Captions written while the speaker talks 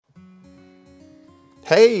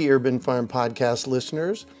Hey, Urban Farm Podcast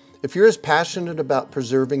listeners. If you're as passionate about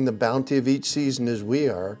preserving the bounty of each season as we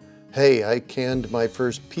are, hey, I canned my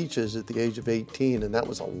first peaches at the age of 18, and that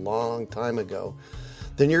was a long time ago,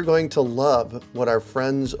 then you're going to love what our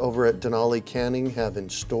friends over at Denali Canning have in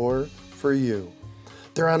store for you.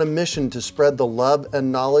 They're on a mission to spread the love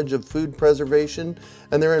and knowledge of food preservation,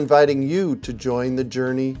 and they're inviting you to join the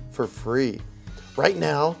journey for free. Right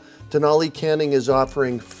now, Denali Canning is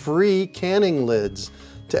offering free canning lids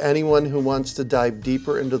to anyone who wants to dive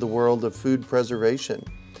deeper into the world of food preservation.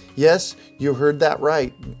 Yes, you heard that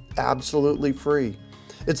right, absolutely free.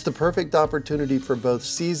 It's the perfect opportunity for both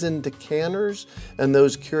seasoned canners and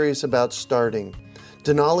those curious about starting.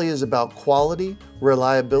 Denali is about quality,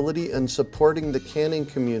 reliability, and supporting the canning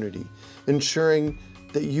community, ensuring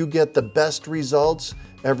that you get the best results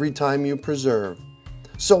every time you preserve.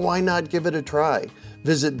 So why not give it a try?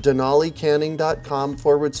 Visit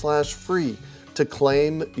denalicanning.com/free to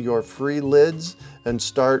claim your free lids and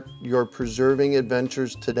start your preserving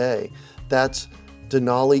adventures today. That's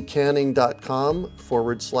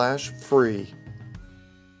denalicanning.com/free.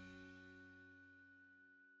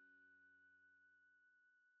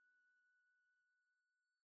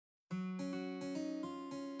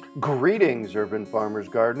 Greetings, urban farmers,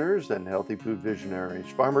 gardeners, and healthy food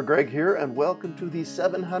visionaries. Farmer Greg here, and welcome to the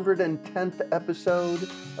 710th episode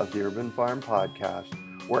of the Urban Farm Podcast,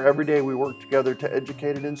 where every day we work together to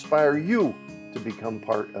educate and inspire you to become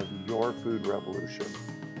part of your food revolution.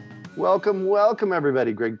 Welcome,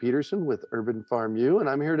 everybody. Greg Peterson with Urban Farm U, and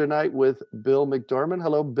I'm here tonight with Bill McDormand.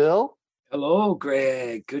 Hello, Bill. Hello,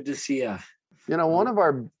 Greg. Good to see you. You know, one of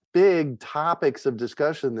our big topics of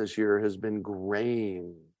discussion this year has been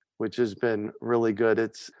grain, which has been really good.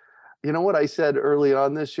 It's, you know what I said early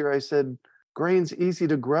on this year? I said, grain's easy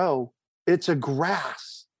to grow. It's a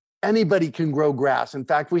grass. Anybody can grow grass. In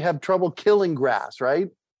fact, we have trouble killing grass, right?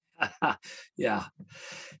 Yeah.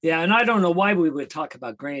 And I don't know why we would talk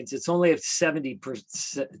about grains. It's only 70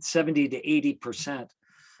 to 80%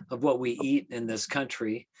 of what we eat in this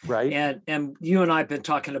country. Right. And you and I have been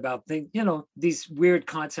talking about things, these weird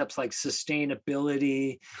concepts like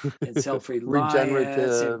sustainability and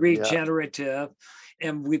self-reliance and regenerative. Yeah.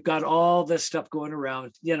 And we've got all this stuff going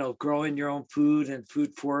around, growing your own food and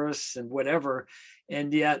food forests and whatever.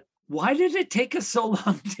 And yet, why did it take us so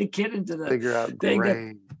long to get into the figure out thing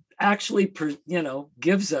grain that actually,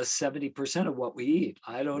 gives us 70% of what we eat?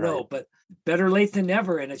 I don't know, but better late than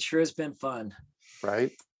never. And it sure has been fun.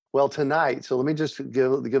 Right. Well, tonight, so let me just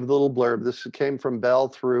give a little blurb. This came from Bell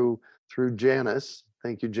through Janice.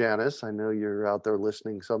 Thank you, Janice. I know you're out there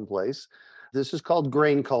listening someplace. This is called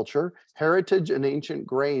Grain Culture. Heritage and ancient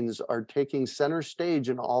grains are taking center stage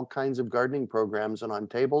in all kinds of gardening programs and on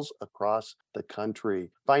tables across the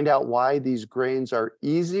country. Find out why these grains are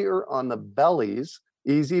easier on the bellies,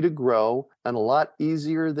 easy to grow, and a lot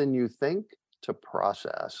easier than you think to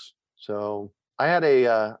process. So I had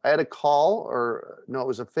a call, it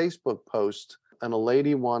was a Facebook post, and a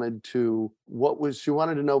lady wanted to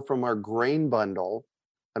know from our grain bundle.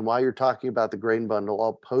 And while you're talking about the grain bundle,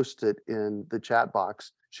 I'll post it in the chat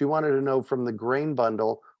box. She wanted to know from the grain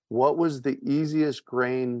bundle, what was the easiest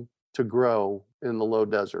grain to grow in the low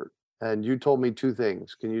desert? And you told me two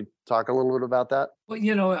things. Can you talk a little bit about that? Well,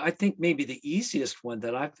 I think maybe the easiest one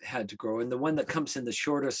that I've had to grow, and the one that comes in the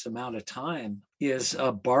shortest amount of time, is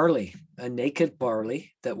barley, a naked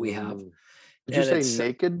barley that we have. Did you say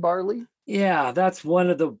naked barley? Yeah, that's one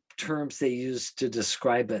of the terms they use to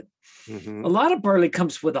describe it. Mm-hmm. A lot of barley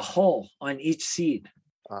comes with a hull on each seed.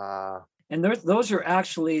 And those are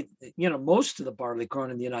actually, most of the barley grown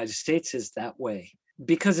in the United States is that way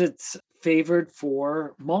because it's favored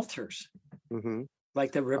for malters,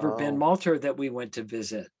 like the River Bend malter that we went to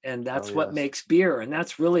visit. And that's what makes beer. And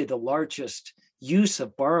that's really the largest use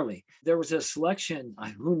of barley. There was a selection,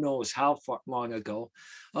 who knows how long ago,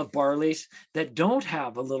 of barleys that don't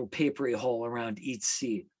have a little papery hole around each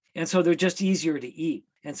seed. And so they're just easier to eat.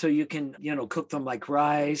 And so you can, cook them like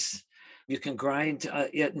rice. You can grind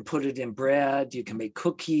it and put it in bread. You can make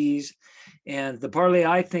cookies. And the barley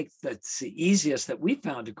I think that's the easiest that we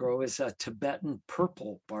found to grow is a Tibetan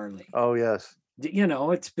purple barley. Oh, yes.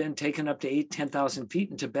 It's been taken up to 10,000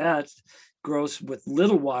 feet in Tibet, grows with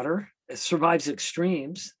little water, it survives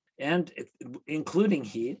extremes, and including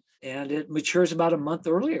heat. And it matures about a month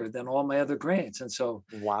earlier than all my other grains. And so,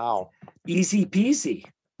 wow, easy peasy.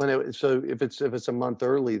 So if it's a month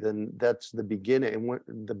early, then that's the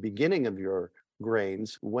beginning of your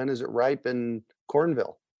grains. When is it ripe in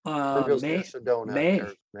Cornville? May.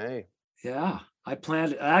 Sedona. May. Yeah, I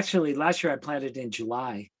planted. Actually, last year I planted in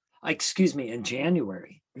July. excuse me, in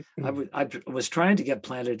January. I was trying to get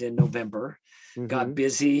planted in November, got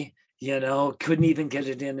busy, couldn't even get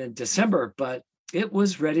it in December, but it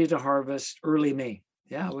was ready to harvest early May.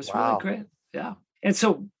 Yeah, it was really great. Yeah. And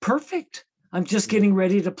so perfect. I'm just getting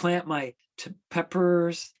ready to plant my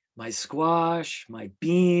peppers, my squash, my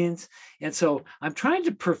beans. And so I'm trying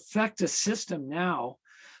to perfect a system now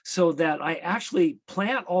so that I actually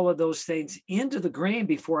plant all of those things into the grain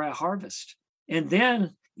before I harvest. And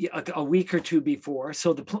then a week or two before,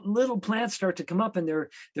 so the little plants start to come up, and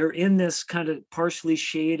they're in this kind of partially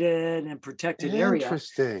shaded and protected area.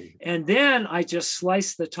 Interesting. And then I just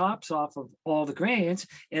slice the tops off of all the grains,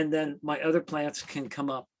 and then my other plants can come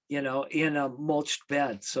up, in a mulched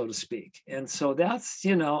bed, so to speak. And so that's,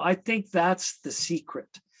 I think that's the secret.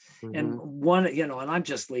 And and I'm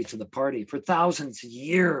just late to the party. For thousands of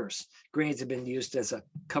years, grains have been used as a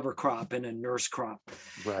cover crop and a nurse crop,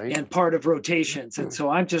 and part of rotations. And so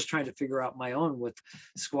I'm just trying to figure out my own with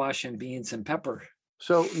squash and beans and pepper.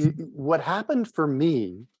 So what happened for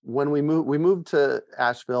me when we moved to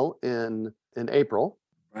Asheville in April.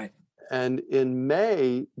 Right. And in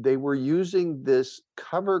May, they were using this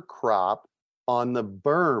cover crop on the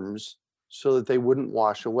berms so that they wouldn't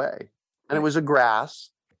wash away. And it was a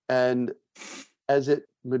grass. And as it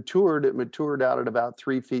matured out at about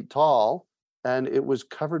 3 feet tall, and it was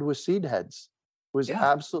covered with seed heads. It was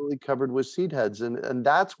absolutely covered with seed heads. And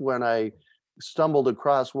that's when I stumbled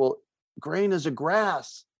across, well, grain is a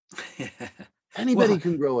grass. Anybody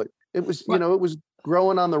can grow it. It was, it was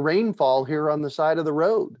growing on the rainfall here on the side of the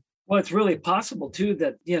road. Well, it's really possible too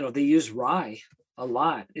that, they use rye a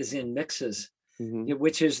lot, is in mixes,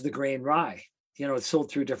 which is the grain rye. It's sold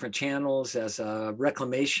through different channels as a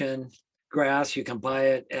reclamation grass. You can buy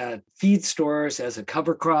it at feed stores as a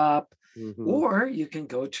cover crop, or you can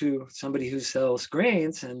go to somebody who sells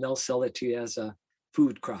grains and they'll sell it to you as a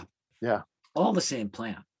food crop. Yeah. All the same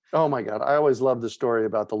plant. Oh my God. I always love the story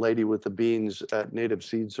about the lady with the beans at Native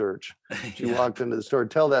Seed Search. She walked into the store.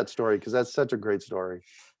 Tell that story, because that's such a great story.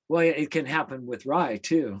 Well, it can happen with rye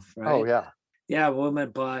too, right? Oh, yeah. Yeah, a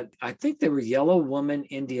woman bought, I think they were yellow woman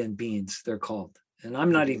Indian beans, they're called. And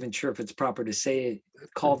I'm not even sure if it's proper to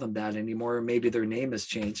call them that anymore, or maybe their name has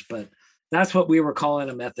changed, but that's what we were calling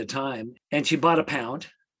them at the time. And she bought a pound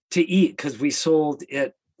to eat, because we sold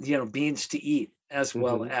it, beans to eat, as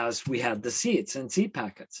well as we had the seeds and seed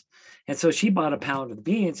packets. And so she bought a pound of the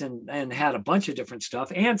beans and had a bunch of different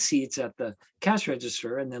stuff and seeds at the cash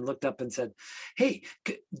register, and then looked up and said, "Hey,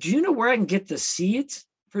 do you know where I can get the seeds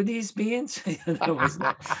for these beans?"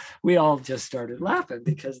 We all just started laughing,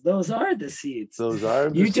 because those are the seeds. Those are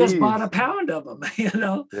the you seeds. Just bought a pound of them,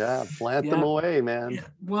 Yeah, plant them away, man. Yeah.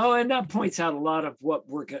 Well, and that points out a lot of what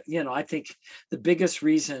we're, I think the biggest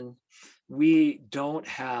reason we don't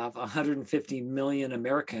have 150 million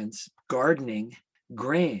Americans gardening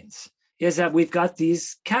grains is that we've got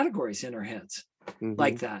these categories in our heads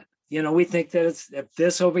like that. We think that if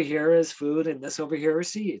this over here is food and this over here are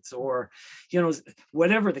seeds, or,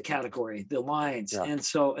 whatever the category, the lines. Yeah. And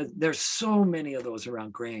so there's so many of those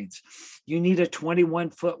around grains. You need a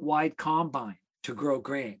 21-foot wide combine to grow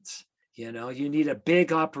grains. You need a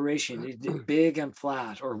big operation, you need big and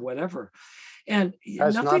flat or whatever. And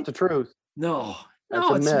that's not the truth. No,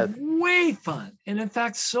 it's myth. Way fun. And in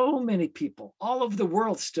fact, so many people all over the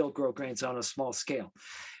world still grow grains on a small scale.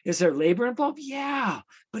 Is there labor involved? Yeah,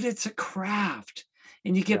 but it's a craft,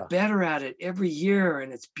 and you get better at it every year,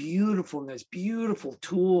 and it's beautiful, and there's beautiful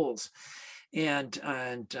tools and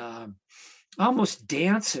almost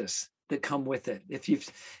dances that come with it. If you've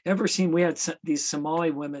ever seen, we had these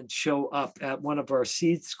Somali women show up at one of our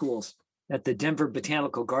seed schools at the Denver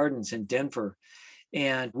Botanical Gardens in Denver,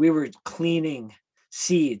 and we were cleaning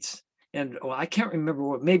seeds. And I can't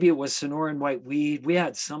remember maybe it was Sonoran white weed. We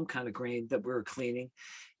had some kind of grain that we were cleaning,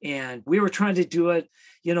 and we were trying to do it.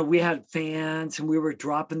 We had fans, and we were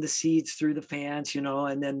dropping the seeds through the fans,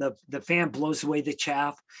 and then the fan blows away the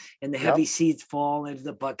chaff, and the heavy seeds fall into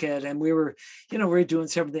the bucket. And we were doing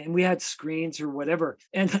several things, and we had screens or whatever.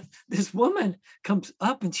 And this woman comes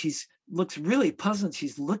up, and looks really puzzled.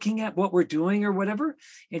 She's looking at what we're doing or whatever.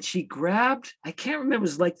 And she grabbed, I can't remember, it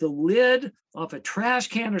was like the lid off a trash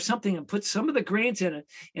can or something, and put some of the grains in it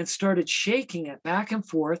and started shaking it back and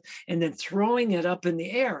forth, and then throwing it up in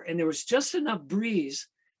the air. And there was just enough breeze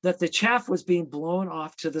that the chaff was being blown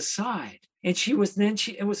off to the side. And it was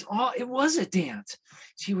a dance.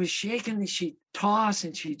 She was shaking, and she'd toss,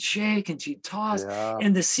 and she'd shake, and she'd toss. Yeah.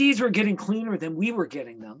 And the seeds were getting cleaner than we were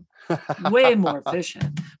getting them. Way more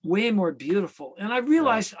efficient, way more beautiful. And I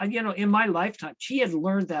realized, in my lifetime, she had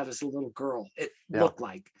learned that as a little girl. It looked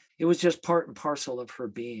like it was just part and parcel of her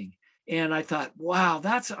being. And I thought, wow,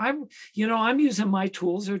 I'm using my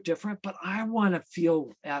tools are different, but I want to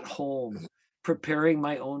feel at home preparing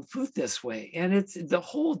my own food this way. And the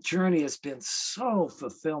whole journey has been so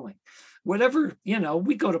fulfilling. Whatever,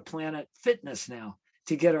 we go to Planet Fitness now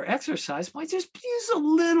to get our exercise. Why just use a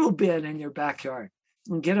little bit in your backyard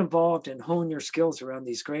and get involved and hone your skills around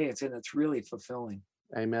these grains. And it's really fulfilling.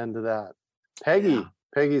 Amen to that.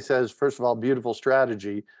 Peggy says, first of all, beautiful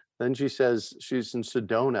strategy. Then she says she's in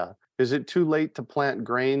Sedona. Is it too late to plant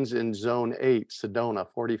grains in zone 8, Sedona,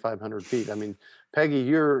 4,500 feet? I mean, Peggy,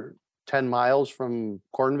 you're 10 miles from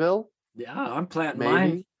Cornville? Yeah, I'm planting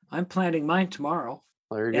mine. I'm planting mine tomorrow.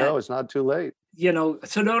 There you go. It's not too late.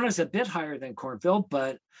 Sedona's a bit higher than Cornville,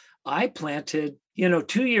 but I planted,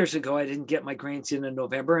 2 years ago, I didn't get my grains in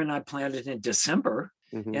November, and I planted in December.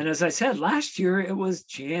 Mm-hmm. And as I said, last year, it was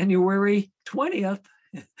January 20th.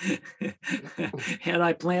 And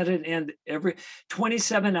I planted, and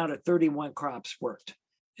 27 out of 31 crops worked.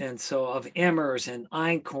 And so of emmers and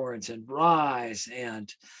einkorns and rye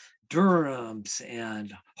and durums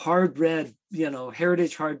and hard red,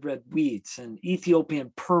 heritage hard red wheats and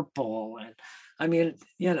Ethiopian purple. And I mean,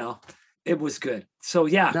 it was good. So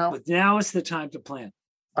now is the time to plant.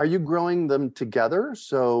 Are you growing them together?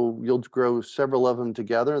 So you'll grow several of them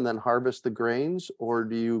together and then harvest the grains, or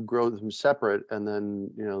do you grow them separate and then,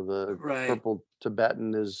 the purple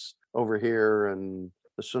Tibetan is over here and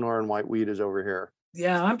the Sonoran white wheat is over here?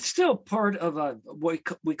 Yeah, I'm still part of what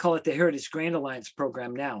we call it the Heritage Grain Alliance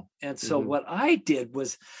program now. And so what I did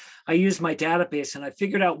was I used my database and I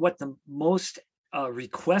figured out what the most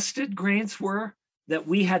requested grains were that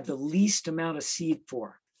we had the least amount of seed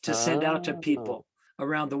for to send out to people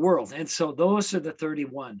around the world. And so those are the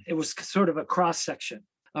 31. It was sort of a cross section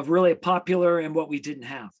of really popular and what we didn't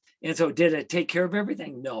have. And so did it take care of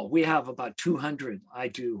everything? No, we have about 200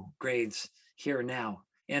 grains here now.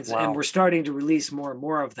 And we're starting to release more and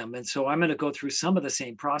more of them. And so I'm going to go through some of the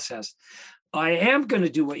same process. I am going to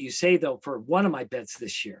do what you say, though, for one of my beds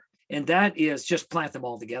this year. And that is just plant them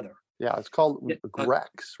all together. Yeah, it's called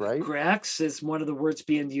Grex, right? Grex is one of the words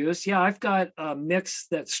being used. Yeah, I've got a mix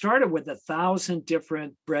that started with 1,000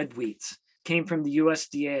 different bread wheats, came from the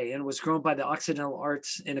USDA, and was grown by the Occidental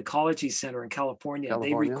Arts and Ecology Center in California.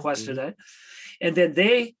 They requested it. And then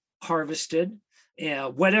they harvested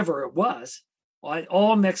whatever it was,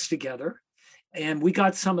 all mixed together. And we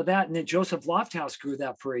got some of that. And then Joseph Lofthouse grew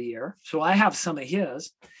that for a year. So I have some of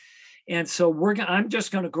his. And so I'm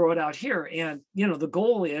just going to grow it out here. And, the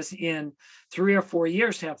goal is in 3 or 4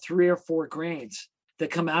 years to have 3 or 4 grains that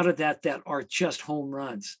come out of that are just home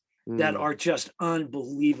runs, that are just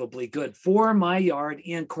unbelievably good for my yard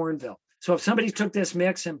in Cornville. So if somebody took this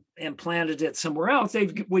mix and planted it somewhere else, they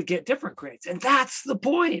would get different grains. And that's the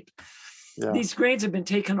point. Yeah. These grains have been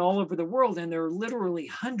taken all over the world, and there are literally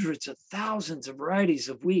hundreds of thousands of varieties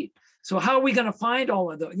of wheat. So how are we going to find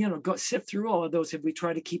all of those, go sift through all of those if we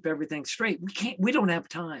try to keep everything straight? We don't have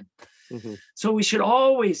time. Mm-hmm. So we should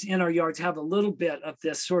always in our yards have a little bit of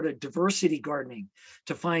this sort of diversity gardening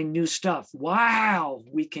to find new stuff while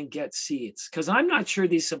we can get seeds. Because I'm not sure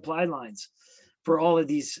these supply lines for all of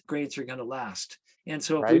these grains are going to last. And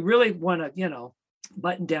so if we really want to,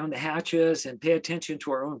 button down the hatches and pay attention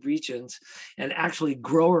to our own regions and actually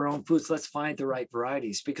grow our own foods, let's find the right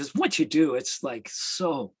varieties. Because once you do, it's like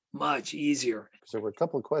so much easier. So we're a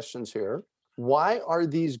couple of questions here. Why are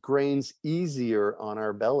these grains easier on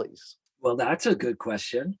our bellies? Well, that's a good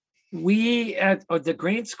question. We at the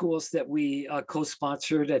grain schools that we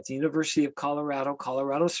co-sponsored at the University of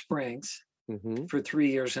Colorado Springs, for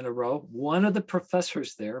 3 years in a row. One of the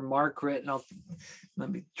professors there, Margaret, and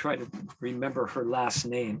let me try to remember her last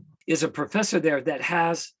name, is a professor there that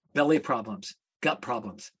has belly problems, gut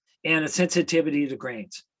problems, and a sensitivity to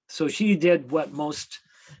grains. So she did what most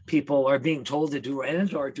people are being told to do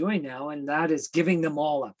and are doing now, and that is giving them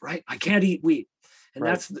all up, right? I can't eat wheat. And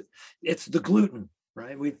it's the gluten,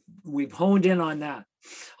 right? We've honed in on that.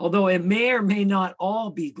 Although it may or may not all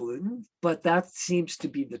be gluten, but that seems to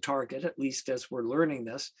be the target, at least as we're learning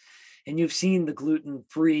this. And you've seen the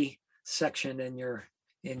gluten-free section in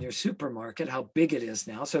your supermarket, how big it is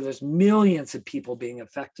now. So there's millions of people being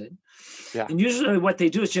affected. Yeah. And usually what they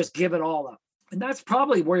do is just give it all up. And that's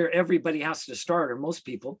probably where everybody has to start, or most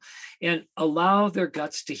people, and allow their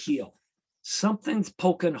guts to heal. Something's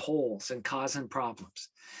poking holes and causing problems.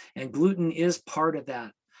 And gluten is part of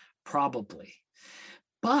that, probably.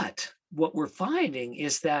 But what we're finding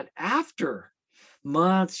is that after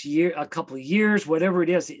months, a couple of years, whatever it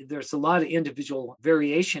is, there's a lot of individual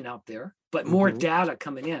variation out there, but more data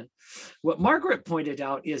coming in. What Margaret pointed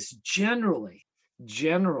out is generally,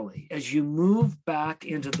 as you move back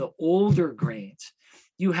into the older grains,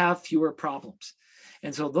 you have fewer problems.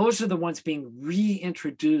 And so those are the ones being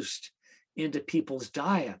reintroduced into people's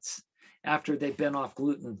diets after they've been off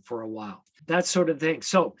gluten for a while. That sort of thing.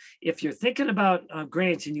 So if you're thinking about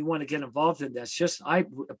grains and you want to get involved in this, I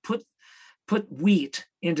put wheat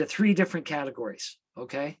into 3 different categories.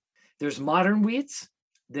 Okay. There's modern wheats,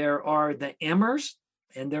 there are the Emmers,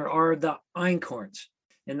 and there are the einkorns.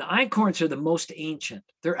 And the einkorns are the most ancient.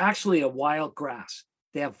 They're actually a wild grass.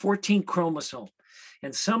 They have 14 chromosomes.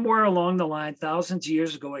 And somewhere along the line, thousands of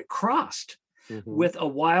years ago, it crossed with a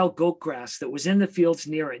wild goat grass that was in the fields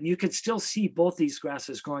near it. And you could still see both these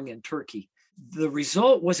grasses growing in Turkey. The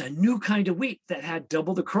result was a new kind of wheat that had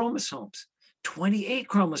double the chromosomes, 28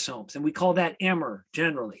 chromosomes. And we call that Emmer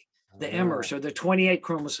generally. The Emmers are the 28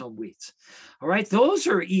 chromosome wheats. All right, those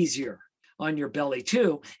are easier on your belly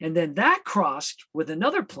too. And then that crossed with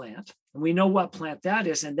another plant, and we know what plant that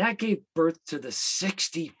is, and that gave birth to the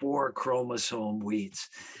 64 chromosome wheats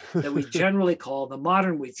that we generally call the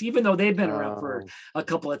modern wheats, even though they've been around for a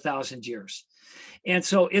couple of thousand years. And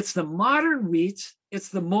so it's the modern wheats, it's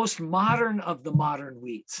the most modern of the modern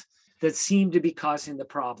wheats that seem to be causing the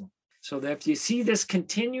problem. So that if you see this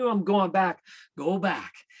continuum going back, go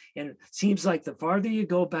back. And it seems like the farther you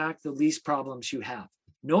go back, the least problems you have.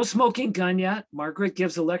 No smoking gun yet. Margaret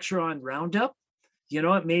gives a lecture on Roundup. You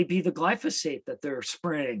know, it may be the glyphosate that they're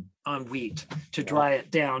spraying on wheat to dry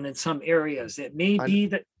it down in some areas. It may be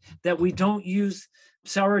that we don't use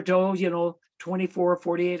sourdough, 24 or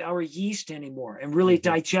 48-hour yeast anymore and really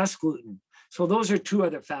digest gluten. So those are 2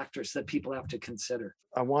 other factors that people have to consider.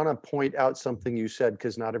 I want to point out something you said,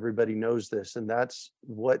 because not everybody knows this, and that's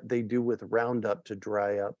what they do with Roundup to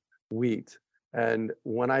dry up wheat. And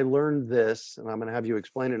when I learned this, and I'm going to have you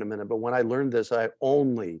explain in a minute, but when I learned this, I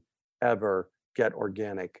only ever get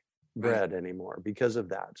organic bread anymore because of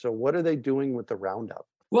that. So what are they doing with the Roundup?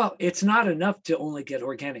 Well, it's not enough to only get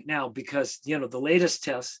organic now, because, the latest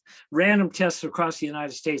tests, random tests across the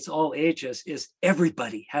United States, all ages, is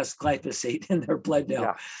everybody has glyphosate in their blood now.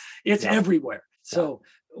 Yeah. It's everywhere. So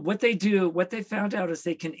what they found out is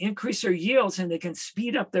they can increase their yields and they can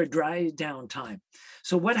speed up their dry down time.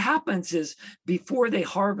 So what happens is, before they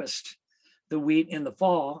harvest the wheat in the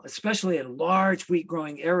fall, especially in large wheat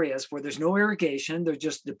growing areas where there's no irrigation, they're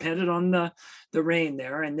just dependent on the rain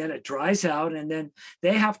there, and then it dries out, and then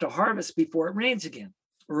they have to harvest before it rains again,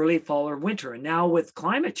 early fall or winter. And now with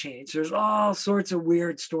climate change, there's all sorts of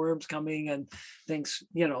weird storms coming and things,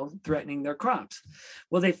 threatening their crops.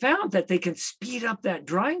 Well, they found that they can speed up that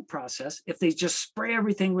drying process if they just spray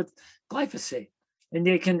everything with glyphosate. And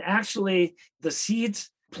they can actually, the seeds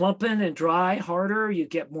plumpen and dry harder. You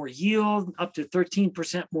get more yield, up to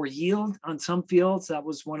 13% more yield on some fields. That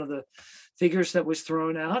was one of the figures that was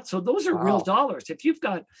thrown out. So those are real dollars. If you've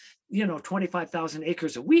got, 25,000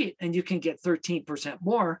 acres of wheat and you can get 13%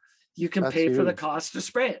 more, you can That's pay huge. For the cost to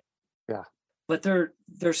spray it. Yeah. But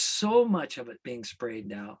there's so much of it being sprayed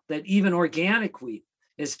now that even organic wheat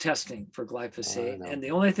is testing for glyphosate. And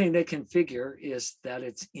the only thing they can figure is that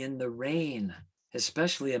it's in the rain,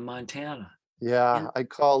 especially in Montana. Yeah, I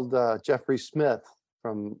called Jeffrey Smith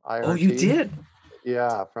from IRT. Oh, you did?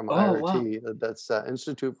 Yeah, from IRT. Wow. That's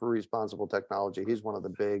Institute for Responsible Technology. He's one of the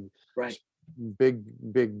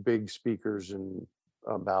big speakers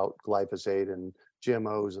about glyphosate and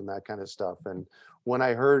GMOs and that kind of stuff. And when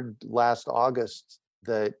I heard last August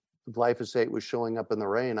that glyphosate was showing up in the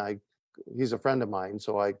rain, he's a friend of mine,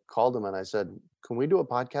 so I called him and I said, "Can we do a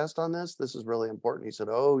podcast on this? This is really important." He said,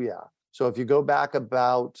 "Oh yeah." So if you go back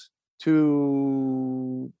about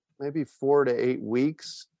to maybe 4 to 8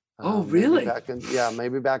 weeks. Oh, really?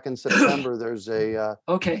 Maybe back in September, there's a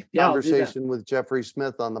conversation with Jeffrey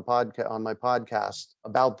Smith on the podcast, on my podcast,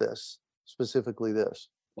 about this, specifically this.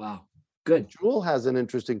 Wow, good. Jewel has an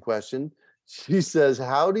interesting question. She says,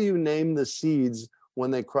 "How do you name the seeds when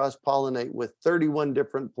they cross-pollinate with 31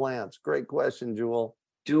 different plants?" Great question, Jewel.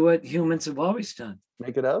 Do what humans have always done.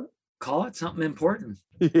 Make it up? Call it something important.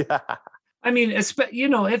 Yeah. I mean,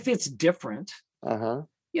 if it's different,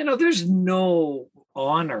 there's no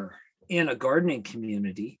honor in a gardening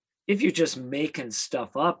community if you're just making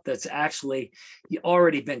stuff up that's actually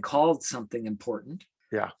already been called something important.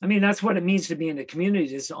 Yeah. I mean, that's what it means to be in a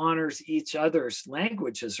community, is honors each other's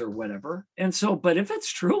languages or whatever. And so, but if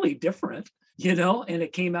it's truly different, and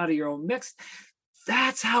it came out of your own mix,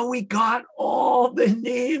 that's how we got all the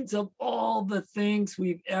names of all the things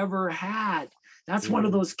we've ever had. That's one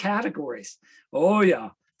of those categories. Oh yeah,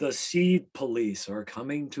 the seed police are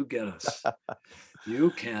coming to get us.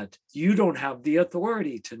 You don't have the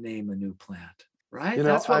authority to name a new plant, right?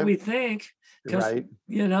 That's what we think. Right.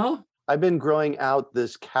 I've been growing out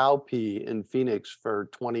this cowpea in Phoenix for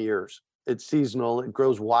 20 years. It's seasonal. It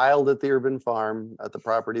grows wild at the urban farm at the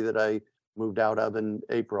property that I moved out of in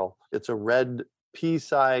April. It's a red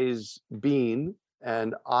pea-size bean.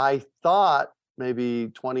 And I thought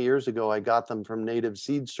maybe 20 years ago, I got them from Native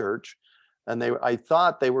Seed Search. And I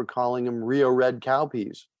thought they were calling them Rio Red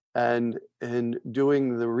cowpeas. And in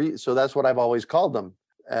doing so that's what I've always called them.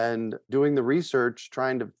 And doing the research,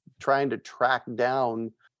 trying to track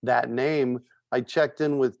down that name, I checked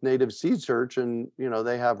in with Native Seed Search, and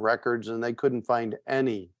they have records, and they couldn't find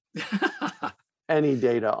any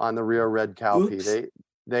data on the Rio Red cowpea.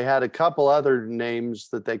 They had a couple other names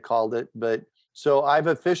that they called it, but so I've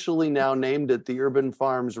officially now named it the Urban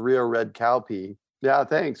Farms Rio Red cowpea. Yeah,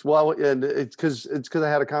 thanks. Well, and it's because I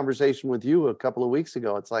had a conversation with you a couple of weeks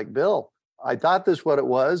ago. It's like, Bill, I thought this what it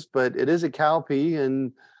was, but it is a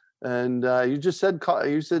cowpea, and you just said call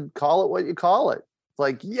it what you call it. It's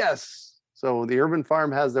like, yes. So the Urban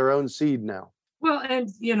Farm has their own seed now. Well, and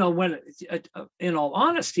when, in all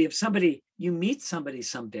honesty, if you meet somebody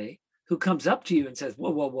someday who comes up to you and says,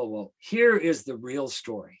 whoa, here is the real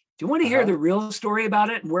story. Do you want to hear the real story about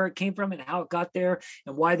it and where it came from and how it got there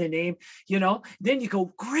and why the name, then you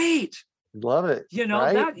go, great. Love it.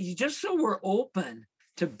 Right? That just so we're open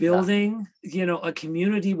to building, a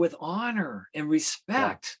community with honor and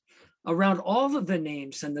respect around all of the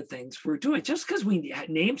names and the things we're doing. Just because we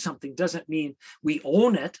name something doesn't mean we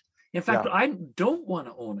own it. In fact, I don't want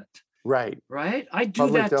to own it. Right. I do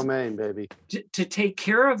Public that domain, baby. To take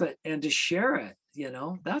care of it and to share it.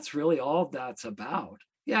 That's really all that's about.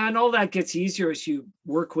 Yeah. And all that gets easier as you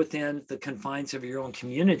work within the confines of your own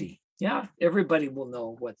community. Yeah. Everybody will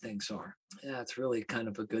know what things are. Yeah. It's really kind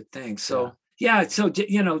of a good thing. So, so,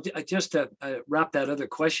 just to wrap that other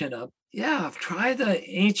question up. Yeah. Try the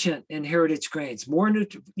ancient and heritage grains. More,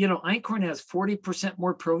 einkorn has 40%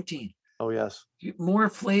 more protein. Oh, yes. More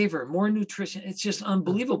flavor, more nutrition. It's just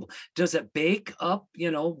unbelievable. Does it bake up,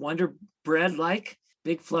 Wonder Bread like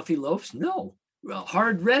big fluffy loaves? No.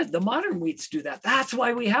 Hard red, the modern wheats do that. That's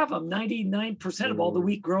why we have them. 99% of all the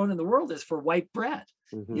wheat grown in the world is for white bread,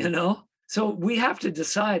 So we have to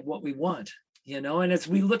decide what we want, and as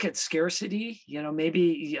we look at scarcity,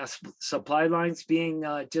 maybe supply lines being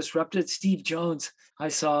disrupted. Steve Jones, I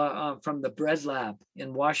saw from the Bread Lab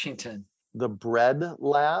in Washington. The Bread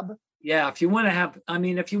Lab? Yeah, if you want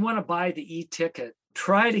to buy the e-ticket,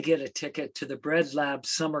 try to get a ticket to the Bread Lab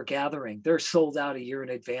Summer Gathering. They're sold out a year in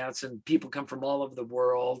advance, and people come from all over the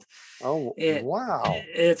world. Oh, wow!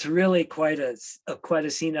 It's really quite a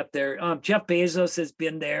scene up there. Jeff Bezos has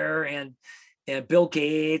been there, and Bill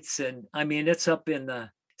Gates, and it's up in the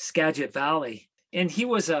Skagit Valley. And he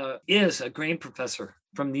is a grain professor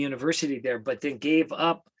from the university there, but then gave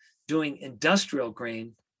up doing industrial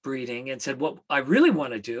grain breeding and said, what I really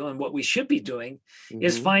want to do and what we should be doing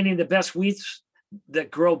is finding the best wheats that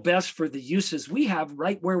grow best for the uses we have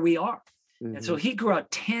right where we are. And so he grew out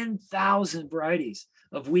 10,000 varieties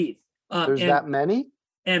of wheat. There's that many?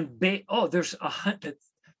 And there's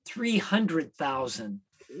 300,000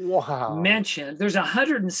 mentioned. There's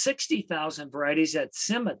 160,000 varieties at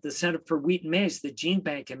CIMMYT, the Center for Wheat and Maize, the gene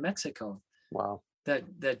bank in Mexico. Wow.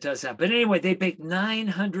 That does that. But anyway, they baked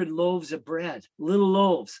 900 loaves of bread, little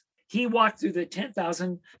loaves. He walked through the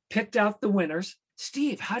 10,000, picked out the winners.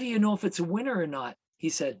 Steve, how do you know if it's a winner or not? He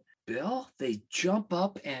said, Bill, they jump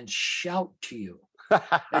up and shout to you,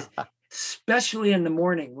 especially in the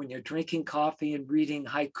morning when you're drinking coffee and reading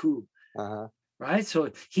haiku, right?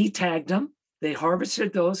 So he tagged them. They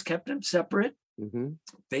harvested those, kept them separate,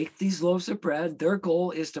 baked these loaves of bread. Their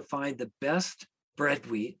goal is to find the best bread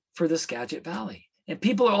wheat for the Skagit Valley. And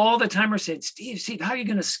people all the time are saying, Steve, how are you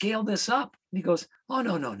going to scale this up? And he goes, oh,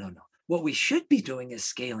 no. What we should be doing is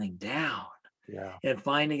scaling down. And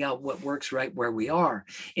finding out what works right where we are.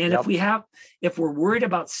 And if we're worried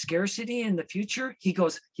about scarcity in the future, he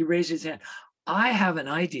raised his hand. I have an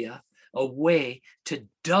idea, a way to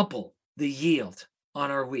double the yield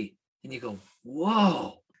on our wheat. And you go,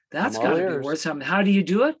 whoa, that's got to be worth something. How do you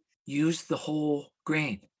do it? Use the whole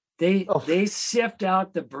grain. They sift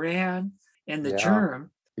out the bran and the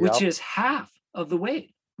germ, which is half of the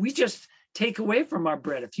weight. We just take away from our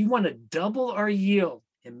bread. If you want to double our yield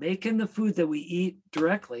and making the food that we eat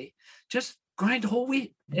directly, just grind whole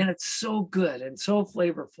wheat. And it's so good and so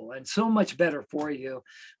flavorful and so much better for you.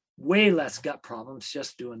 Way less gut problems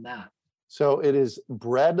just doing that. So it is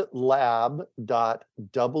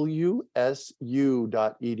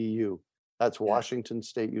breadlab.wsu.edu. That's Washington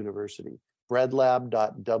State University.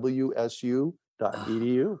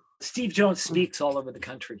 breadlab.wsu.edu. Steve Jones speaks all over the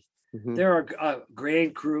country. There are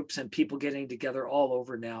grain groups and people getting together all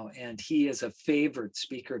over now, and he is a favorite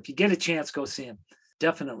speaker. If you get a chance, go see him.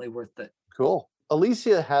 Definitely worth it. Cool.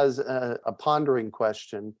 Alicia has a pondering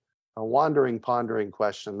question, a wandering pondering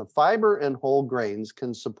question. The fiber in whole grains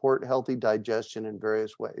can support healthy digestion in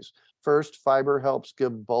various ways. First, fiber helps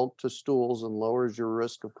give bulk to stools and lowers your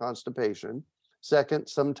risk of constipation. Second,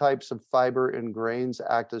 some types of fiber in grains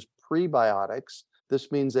act as prebiotics.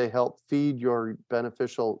 This means they help feed your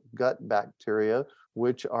beneficial gut bacteria,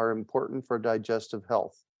 which are important for digestive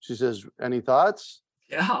health. She says, any thoughts?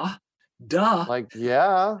 Yeah, duh. Like,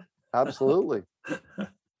 yeah, absolutely.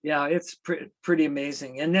 Yeah, it's pretty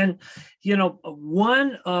amazing. And then,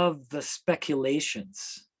 one of the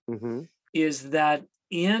speculations is that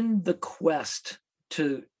in the quest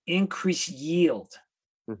to increase yield,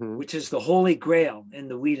 which is the holy grail in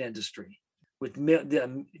the wheat industry, with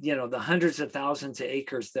the hundreds of thousands of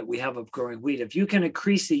acres that we have of growing wheat, if you can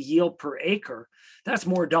increase the yield per acre, that's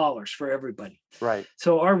more dollars for everybody. Right.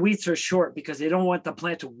 So our wheats are short because they don't want the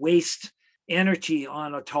plant to waste energy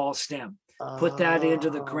on a tall stem. Put that into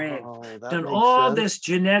the grain. Done all sense. This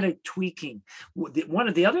genetic tweaking. One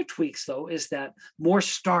of the other tweaks, though, is that more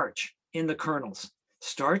starch in the kernels.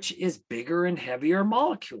 Starch is bigger and heavier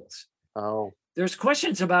molecules. Oh. There's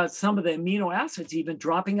questions about some of the amino acids even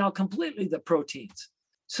dropping out completely, the proteins.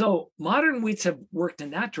 So modern wheats have worked in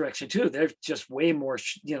that direction too. They're just way more,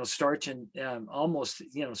 starch and almost,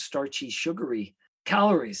 starchy, sugary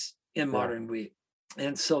calories in modern wheat.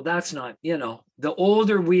 And so that's not, the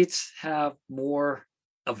older wheats have more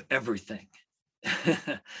of everything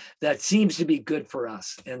that seems to be good for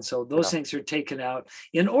us. And so those things are taken out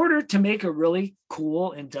in order to make a really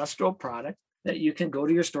cool industrial product that you can go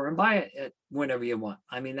to your store and buy it whenever you want.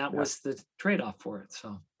 I mean, that was the trade-off for it.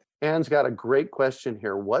 So Anne's got a great question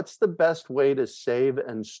here. What's the best way to save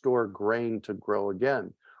and store grain to grow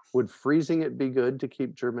again? Would freezing it be good to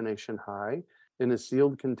keep germination high in a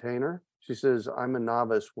sealed container? She says, I'm a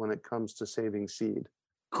novice when it comes to saving seed.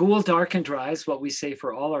 Cool, dark, and dry is what we say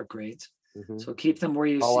for all our grains. So keep them where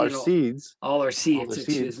you see our seeds. All our seeds,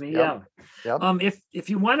 excuse me. Yep. Yeah.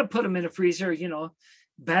 If you want to put them in a freezer,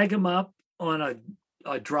 bag them up on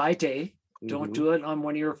a dry day. Don't do it on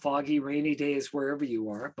one of your foggy, rainy days wherever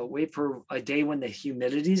you are, but wait for a day when the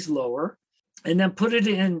humidity is lower, and then put it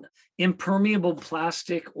in impermeable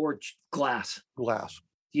plastic or glass.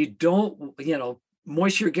 You don't,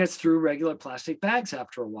 moisture gets through regular plastic bags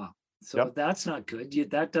after a while. So that's not good.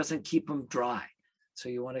 That doesn't keep them dry. So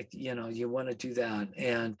you want to do that.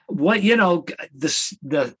 And what,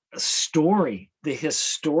 the story, the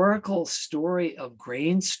historical story of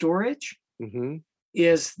grain storage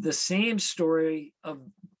is the same story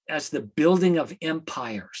as the building of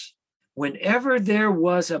empires. Whenever there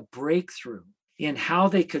was a breakthrough in how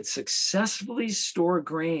they could successfully store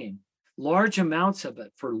grain, large amounts of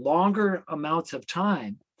it for longer amounts of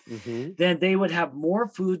time, then they would have more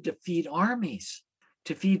food to feed armies,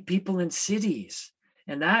 to feed people in cities.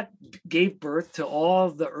 And that gave birth to all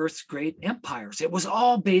the Earth's great empires. It was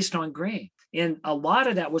all based on grain. And a lot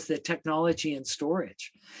of that was the technology and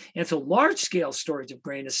storage. And so large-scale storage of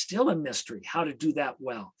grain is still a mystery, how to do that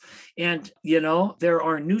well. And, there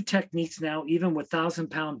are new techniques now, even with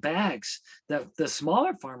 1,000-pound bags that the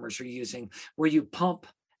smaller farmers are using, where you pump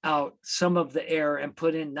out some of the air and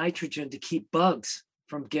put in nitrogen to keep bugs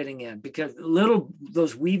from getting in, because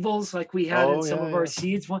those weevils like we had in some of our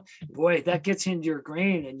seeds, boy, that gets into your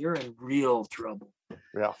grain and you're in real trouble.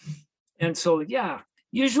 Yeah. And so,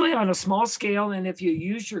 usually on a small scale, and if you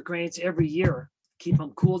use your grains every year, keep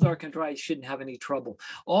them cool, dark, and dry, you shouldn't have any trouble.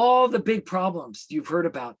 All the big problems you've heard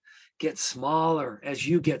about get smaller as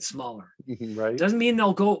you get smaller. Right. Doesn't mean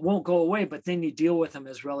won't go away, but then you deal with them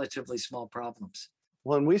as relatively small problems.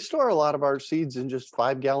 Well, and we store a lot of our seeds in just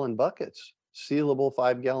 5-gallon buckets, sealable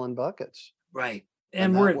 5-gallon buckets. Right.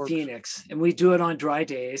 And we're in Phoenix, and we do it on dry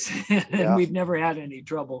days, and we've never had any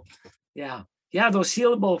trouble. Yeah. Yeah, those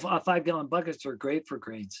sealable 5-gallon buckets are great for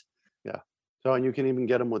grains. Yeah. So, and you can even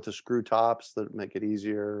get them with the screw tops that make it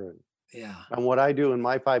easier. Yeah. And what I do in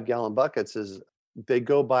my 5-gallon buckets is they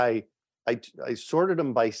go by, I sorted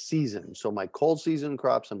them by season. So my cold season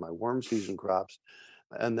crops and my warm season crops,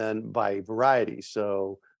 and then by variety.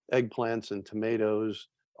 So eggplants and tomatoes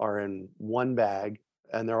are in one bag,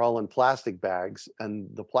 and they're all in plastic bags. And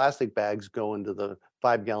the plastic bags go into the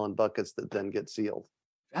 5-gallon buckets that then get sealed.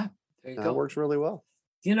 Yeah. There you go. That works really well.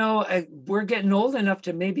 We're getting old enough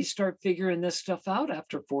to maybe start figuring this stuff out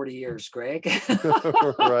after 40 years, Greg.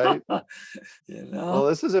 Right. Well,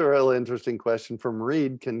 this is a really interesting question from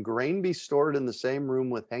Reed. Can grain be stored in the same room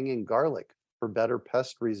with hanging garlic for better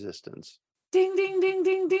pest resistance? Ding, ding, ding,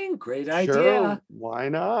 ding, ding. Great idea. Sure, why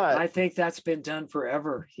not? I think that's been done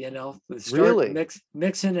forever, Really?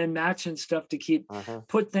 Mixing and matching stuff to keep,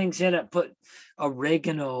 put things in it, put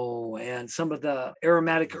oregano and some of the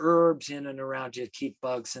aromatic herbs in and around you to keep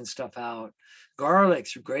bugs and stuff out.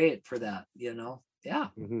 Garlics are great for that, Yeah,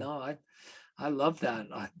 no, I love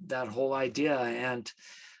that whole idea. And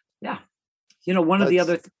yeah, one of the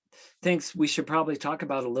other things we should probably talk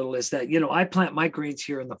about a little is that, I plant my greens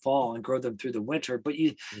here in the fall and grow them through the winter, but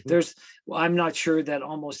I'm not sure that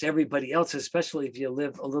almost everybody else, especially if you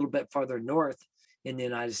live a little bit farther north in the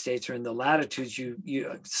United States or in the latitudes,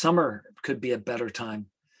 summer could be a better time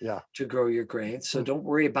to grow your grains. So don't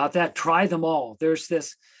worry about that. Try them all. There's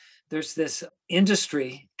this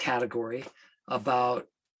industry category about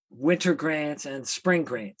winter grains and spring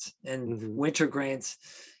grains, and winter grains,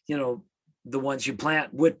 the ones you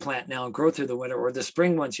would plant now and grow through the winter, or the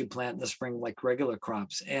spring ones you plant in the spring, like regular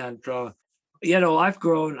crops. And, I've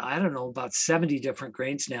grown, I don't know, about 70 different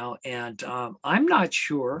grains now. And I'm not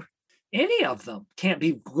sure any of them can't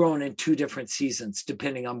be grown in 2 different seasons,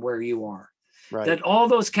 depending on where you are. Right. That all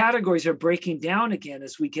those categories are breaking down again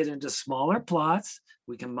as we get into smaller plots.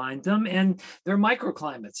 We can mind them, and they're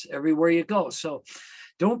microclimates everywhere you go. So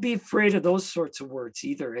don't be afraid of those sorts of words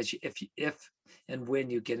either. If and when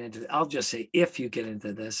you get into, I'll just say, if you get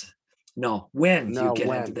into this, when you get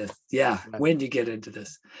into this. Yeah, when you get into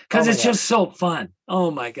this, because it's just so fun.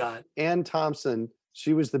 Oh my God. Ann Thompson,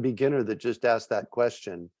 she was the beginner that just asked that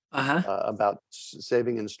question about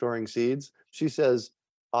saving and storing seeds. She says,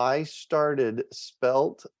 I started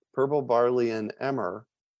spelt, purple barley, and emmer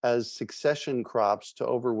as succession crops to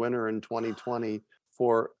overwinter in 2020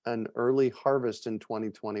 for an early harvest in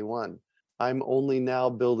 2021. I'm only now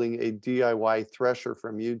building a DIY thresher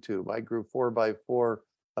from YouTube. I grew 4x4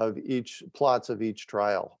 of each plots of each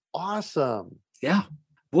trial. Awesome. Yeah.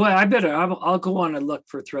 Boy, I'll go on and look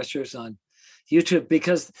for threshers on YouTube,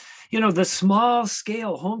 because, the small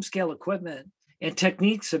scale, home scale equipment and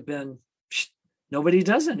techniques have been, nobody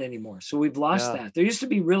does it anymore. So we've lost that. There used to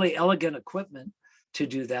be really elegant equipment to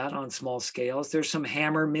do that on small scales. There's some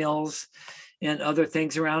hammer mills and other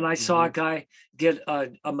things around. I saw a guy get a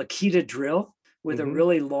Makita drill with a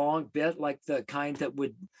really long bit, like the kind that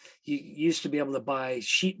you used to be able to buy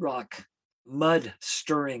sheetrock mud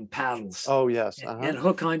stirring paddles. Oh, yes. And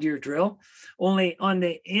hook onto your drill. Only on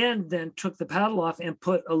the end, then took the paddle off and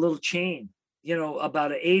put a little chain,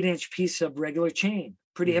 about an 8-inch piece of regular chain,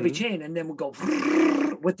 pretty heavy chain. And then we'll go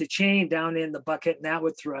with the chain down in the bucket, and that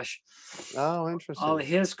would thrush. Oh, interesting. All of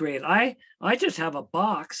his grain. I just have a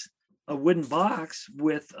wooden box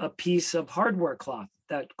with a piece of hardware cloth,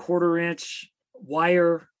 that 1/4-inch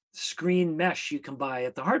wire screen mesh you can buy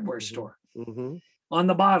at the hardware store. On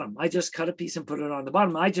the bottom, I just cut a piece and put it on the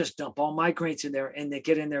bottom. I just dump all my grains in there, and they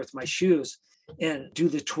get in there with my shoes and do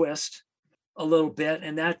the twist a little bit,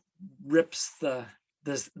 and that rips the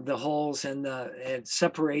holes and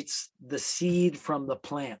separates the seed from the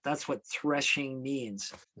plant. That's what threshing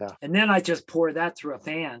means. Yeah. And then I just pour that through a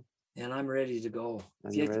fan, and I'm ready to go.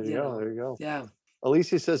 And you're ready to go. There you go. Yeah.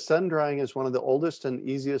 Alicia says sun drying is one of the oldest and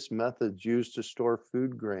easiest methods used to store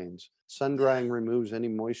food grains. Sun drying removes any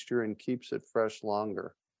moisture and keeps it fresh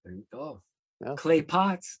longer. There you go. Yeah. Clay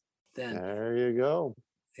pots, then. There you go.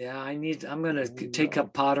 Yeah, I'm going to take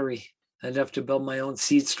up pottery. I'd have to build my own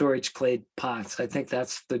seed storage clay pots. I think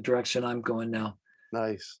that's the direction I'm going now.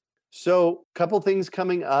 Nice. So a couple things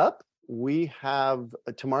coming up. We have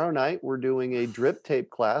tomorrow night, we're doing a drip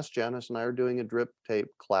tape class. Janice and I are doing a drip tape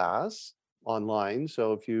class online.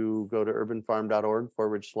 So if you go to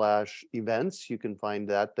urbanfarm.org/events, you can find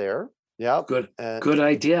that there. Yeah. Good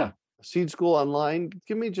idea. Seed School Online.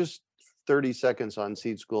 Give me just 30 seconds on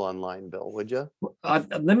Seed School Online, Bill, would you?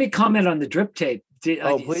 Let me comment on the drip tape.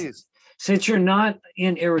 Please. Since you're not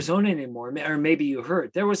in Arizona anymore, or maybe you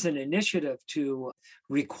heard, there was an initiative to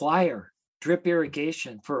require drip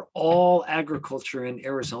irrigation for all agriculture in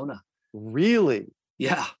Arizona. Really?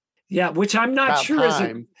 Yeah. Yeah, which I'm not sure is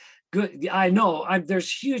a good. I know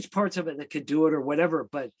there's huge parts of it that could do it or whatever,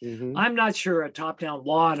 but I'm not sure a top-down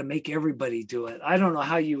law to make everybody do it. I don't know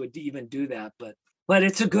how you would even do that, but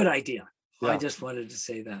it's a good idea. Yeah. I just wanted to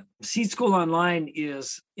say that. Seed School Online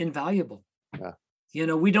is invaluable. Yeah.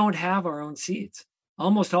 We don't have our own seeds.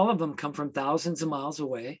 Almost all of them come from thousands of miles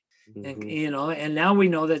away. And, and now we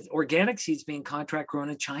know that organic seeds being contract grown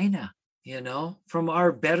in China, from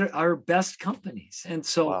our best companies. And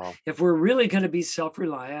so if we're really going to be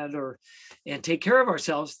self-reliant and take care of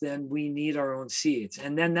ourselves, then we need our own seeds.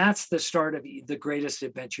 And then that's the start of the greatest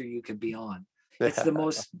adventure you could be on. It's the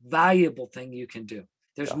most valuable thing you can do.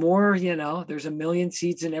 There's more, there's a million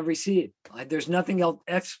seeds in every seed. There's nothing else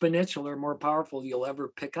exponential or more powerful you'll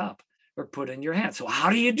ever pick up or put in your hand. So how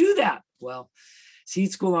do you do that? Well,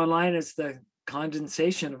 Seed School Online is the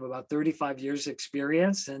condensation of about 35 years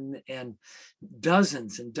experience and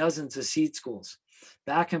dozens and dozens of seed schools,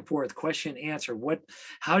 back and forth, question, answer.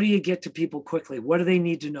 How do you get to people quickly? What do they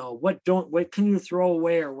need to know? What can you throw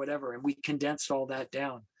away or whatever? And we condensed all that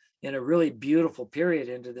down in a really beautiful period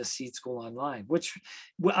into the Seed School Online, which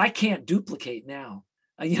I can't duplicate now.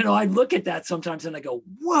 I look at that sometimes and I go,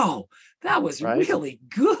 whoa, that was really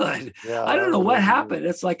good. Yeah, I don't know what happened.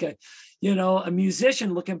 It's like a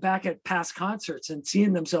musician looking back at past concerts and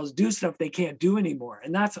seeing themselves do stuff they can't do anymore.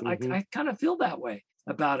 And that's, I kind of feel that way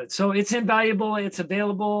about it. So it's invaluable. It's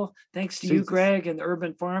available. Thanks to you, Greg, and the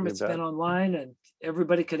Urban Farm. It's been online and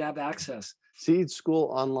everybody could have access.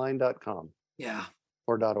 Seedschoolonline.com. Yeah.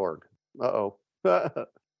 Or .org. Uh-oh.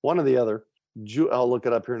 One or the other. I'll look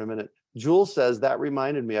it up here in a minute. Jules says, that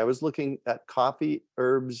reminded me, I was looking at coffee,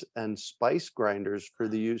 herbs, and spice grinders for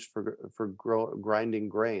the use for grinding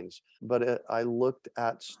grains, but I looked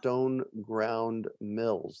at stone ground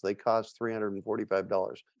mills. They cost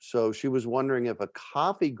 $345. So she was wondering if a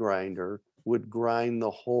coffee grinder would grind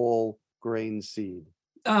the whole grain seed.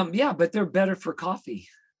 Yeah, but they're better for coffee.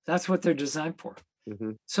 That's what they're designed for.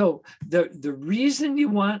 Mm-hmm. So the reason you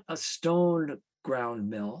want a stone ground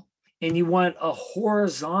mill and you want a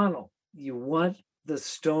horizontal, you want the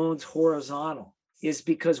stones horizontal, is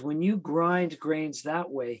because when you grind grains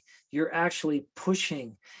that way, you're actually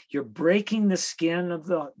you're breaking the skin of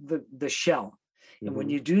the shell. Mm-hmm. And when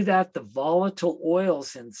you do that, the volatile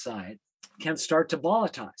oils inside can start to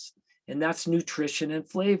volatilize. And that's nutrition and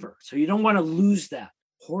flavor. So you don't want to lose that.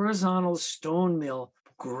 Horizontal stone mill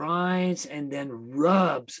grinds and then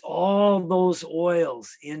rubs all those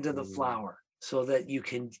oils into the flour so that you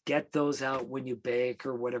can get those out when you bake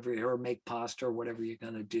or whatever, or make pasta or whatever you're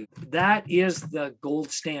going to do. That is the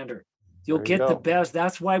gold standard. You'll get the best.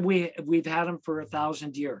 That's why we've had them for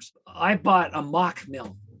 1,000 years. I bought a mock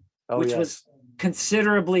mill, which was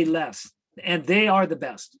considerably less. And they are the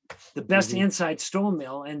best inside stone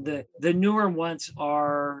mill. And the newer ones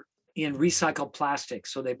are in recycled plastic.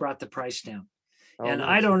 So they brought the price down. And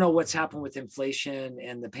I don't know what's happened with inflation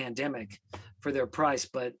and the pandemic for their price,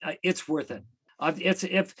 but it's worth it.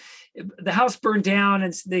 If the house burned down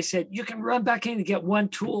and they said, you can run back in and get one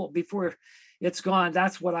tool before it's gone,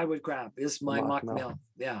 that's what I would grab, is my mock mill.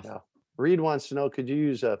 Yeah. Reed wants to know, could you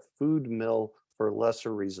use a food mill for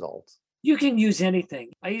lesser results? You can use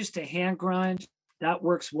anything. I used to hand grind. That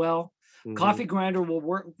works well. Mm-hmm. Coffee grinder will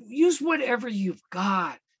work. Use whatever you've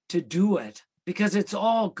got to do it because it's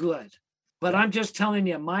all good. But I'm just telling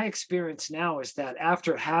you, my experience now is that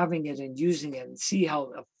after having it and using it and see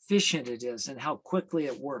how efficient it is and how quickly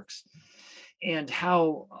it works and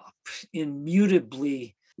how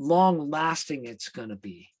immutably long lasting it's going to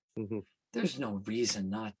be, there's no reason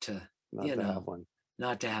not to have one.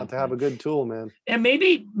 Not to have a good tool, man. And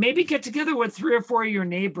maybe get together with 3 or 4 of your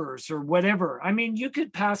neighbors or whatever. I mean, you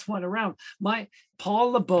could pass one around.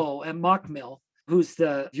 Paul LeBeau at Mock Mill, who's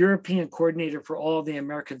the European coordinator for all the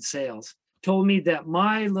American sales, told me that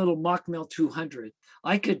my little Mock Mill 200,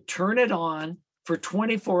 I could turn it on for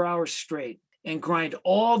 24 hours straight and grind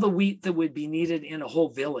all the wheat that would be needed in a whole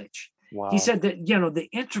village. Wow. He said that, the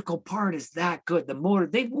integral part is that good. The motor,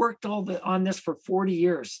 they've worked on this for 40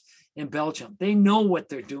 years in Belgium. They know what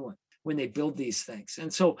they're doing when they build these things.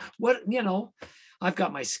 And so I've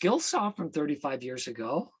got my skill saw from 35 years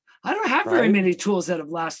ago. I don't have very many tools that have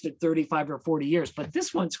lasted 35 or 40 years, but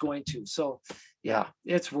this one's going to. So yeah,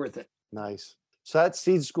 it's worth it. Nice. So that's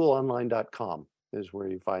seedschoolonline.com is where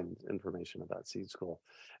you find information about Seed School.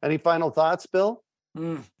 Any final thoughts, Bill?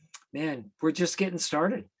 Man, we're just getting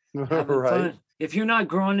started. Having fun. If you're not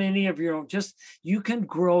growing any of your own, you can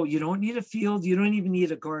grow. You don't need a field. You don't even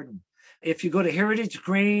need a garden. If you go to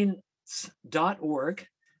heritagegrains.org,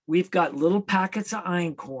 we've got little packets of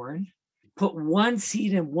einkorn. Put one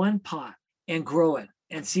seed in one pot and grow it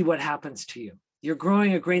and see what happens to you. You're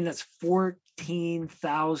growing a grain that's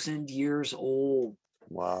 14,000 years old.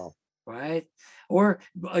 Wow. Right? Or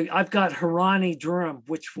I've got Harani durum,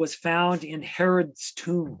 which was found in Herod's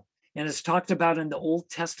tomb. And it's talked about in the Old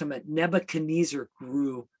Testament. Nebuchadnezzar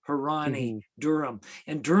grew Harani durum.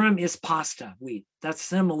 And durum is pasta wheat. That's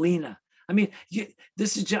semolina. I mean,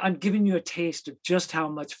 I'm giving you a taste of just how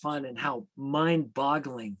much fun and how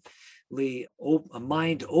mind-bogglingly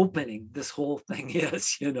mind-opening this whole thing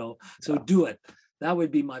is, So do it. That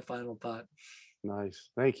would be my final thought.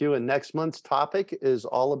 Nice. Thank you. And next month's topic is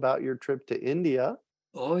all about your trip to India.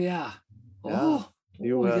 Oh, yeah.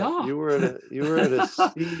 You were at a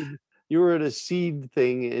seed You were at a seed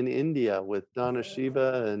thing in India with Donna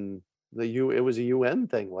Shiva and it was a UN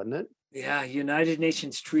thing, wasn't it? Yeah, United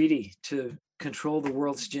Nations treaty to control the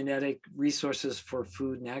world's genetic resources for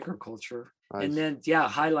food and agriculture. Nice. And then,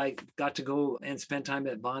 got to go and spend time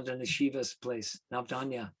at Vandana Shiva's place,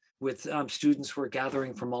 Navdanya, with students who were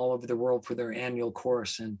gathering from all over the world for their annual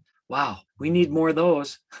course. And wow, we need more of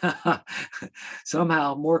those.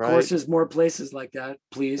 Somehow, more courses, more places like that,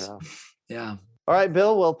 please. Yeah. All right,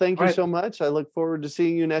 Bill. Well, thank you so much. I look forward to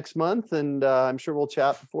seeing you next month, and I'm sure we'll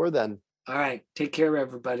chat before then. All right. Take care,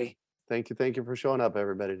 everybody. Thank you. Thank you for showing up,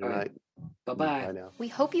 everybody, tonight. Right. Bye-bye. Bye now. We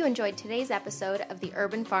hope you enjoyed today's episode of the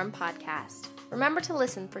Urban Farm Podcast. Remember to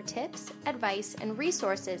listen for tips, advice, and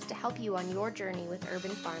resources to help you on your journey with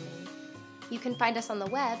urban farming. You can find us on the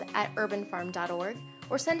web at urbanfarm.org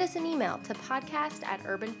or send us an email to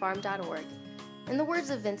podcast@urbanfarm.org. In the words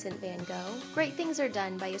of Vincent van Gogh, great things are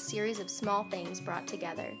done by a series of small things brought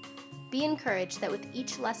together. Be encouraged that with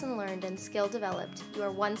each lesson learned and skill developed, you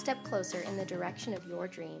are one step closer in the direction of your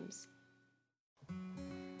dreams.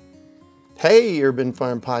 Hey, Urban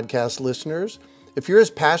Farm Podcast listeners. If you're as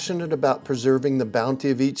passionate about preserving the bounty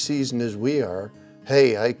of each season as we are,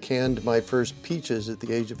 hey, I canned my first peaches at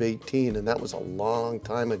the age of 18, and that was a long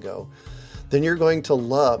time ago, then you're going to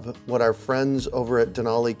love what our friends over at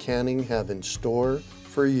Denali Canning have in store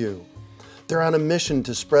for you. They're on a mission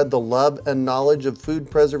to spread the love and knowledge of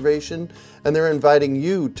food preservation, and they're inviting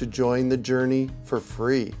you to join the journey for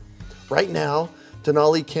free. Right now,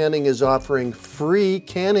 Denali Canning is offering free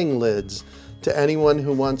canning lids to anyone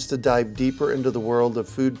who wants to dive deeper into the world of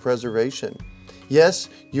food preservation. Yes,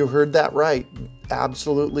 you heard that right,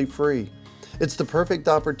 absolutely free. It's the perfect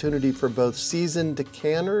opportunity for both seasoned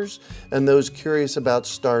canners and those curious about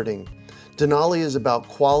starting. Denali is about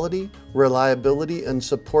quality, reliability, and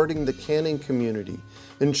supporting the canning community,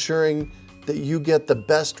 ensuring that you get the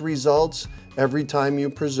best results every time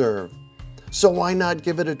you preserve. So why not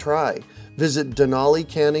give it a try? Visit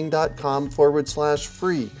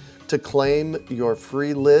denalicanning.com/free to claim your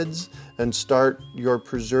free lids and start your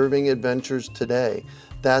preserving adventures today.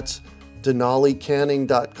 That's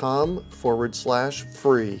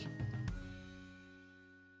denalicanning.com/free.